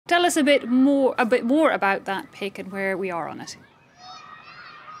Tell us a bit more about that pick and where we are on it.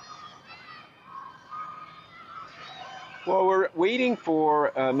 Well, we're waiting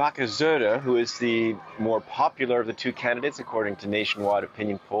for Merkel, who is the more popular of the two candidates, according to nationwide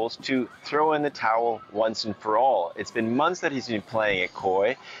opinion polls, to throw in the towel once and for all. It's been months that he's been playing it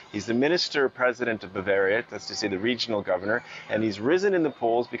coy. He's the minister-president of Bavaria, that's to say the regional governor, and he's risen in the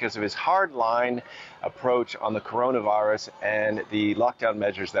polls because of his hard-line approach on the coronavirus and the lockdown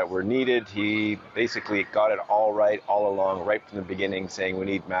measures that were needed. He basically got it all right all along, right from the beginning, saying we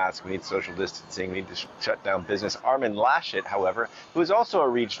need masks, we need social distancing, we need to shut down business. Armin Laschet, however, who is also a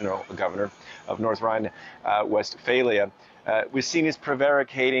regional governor of North Rhine-Westphalia, was seen as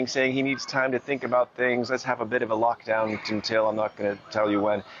prevaricating, saying he needs time to think about things. Let's have a bit of a lockdown until I'm not going to tell you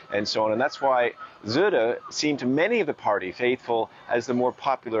when, and so on. And that's why Söder seemed to many of the party faithful as the more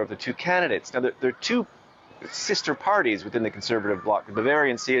popular of the two candidates. Now, there are two sister parties within the conservative bloc, the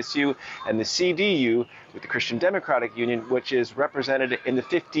Bavarian CSU and the CDU with the Christian Democratic Union, which is represented in the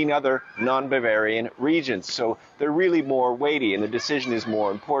 15 other non-Bavarian regions. So they're really more weighty and the decision is more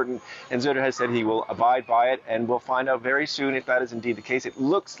important. And Söder has said he will abide by it, and we'll find out very soon if that is indeed the case. It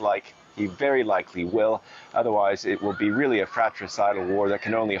looks like he very likely will. Otherwise, it will be really a fratricidal war that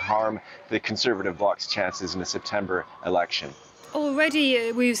can only harm the conservative bloc's chances in the September election.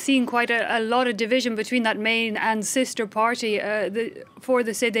 Already we've seen quite a lot of division between that main and sister party for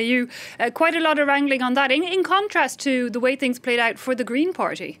the CDU. Quite a lot of wrangling on that, in contrast to the way things played out for the Green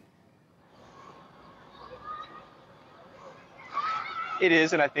Party. It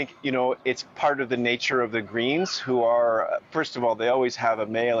is, and I think, it's part of the nature of the Greens, who are, first of all, they always have a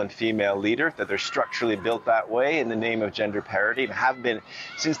male and female leader, that they're structurally built that way in the name of gender parity, and have been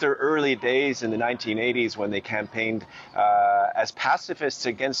since their early days in the 1980s when they campaigned as pacifists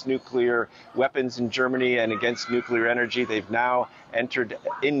against nuclear weapons in Germany and against nuclear energy. They've now entered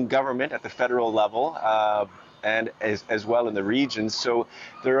in government at the federal level, and as well in the regions. So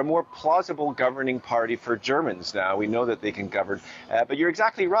they're a more plausible governing party for Germans now. We know that they can govern. But you're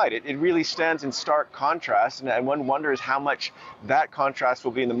exactly right. It really stands in stark contrast. And one wonders how much that contrast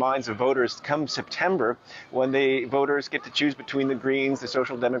will be in the minds of voters come September, when the voters get to choose between the Greens, the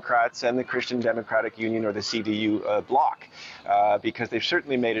Social Democrats, and the Christian Democratic Union, or the CDU bloc. Because they've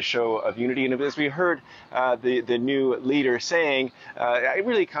certainly made a show of unity. And as we heard the new leader saying,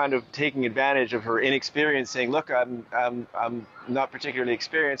 really kind of taking advantage of her inexperience, saying, look, I'm not particularly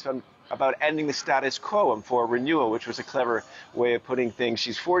experienced, but I'm about ending the status quo. I'm for renewal, which was a clever way of putting things.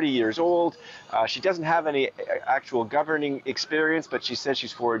 She's 40 years old. She doesn't have any actual governing experience, but she says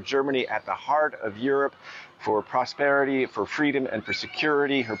she's for Germany at the heart of Europe, for prosperity, for freedom, and for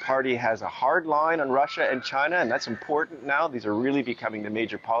security. Her party has a hard line on Russia and China, and that's important now. These are really becoming the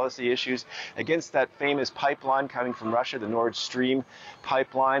major policy issues. Against that famous pipeline coming from Russia, the Nord Stream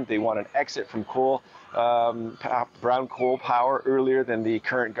pipeline, they want an exit from coal, brown coal power earlier than the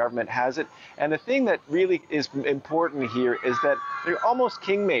current government has it. And the thing that really is important here is that they're almost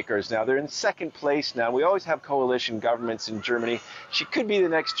kingmakers now. They're in second place now. We always have coalition governments in Germany. She could be the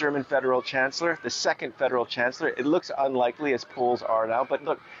next German federal chancellor, the second federal chancellor. It looks unlikely as polls are now, but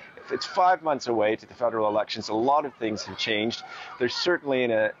look, it's 5 months away to the federal elections. A lot of things have changed. They're certainly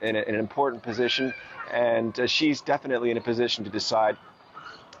in an important position, and she's definitely in a position to decide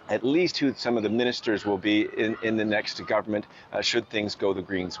at least who some of the ministers will be in the next government, should things go the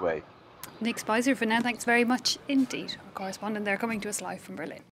Greens' way. Nick Spicer, for now, thanks very much indeed. Our correspondent there, coming to us live from Berlin.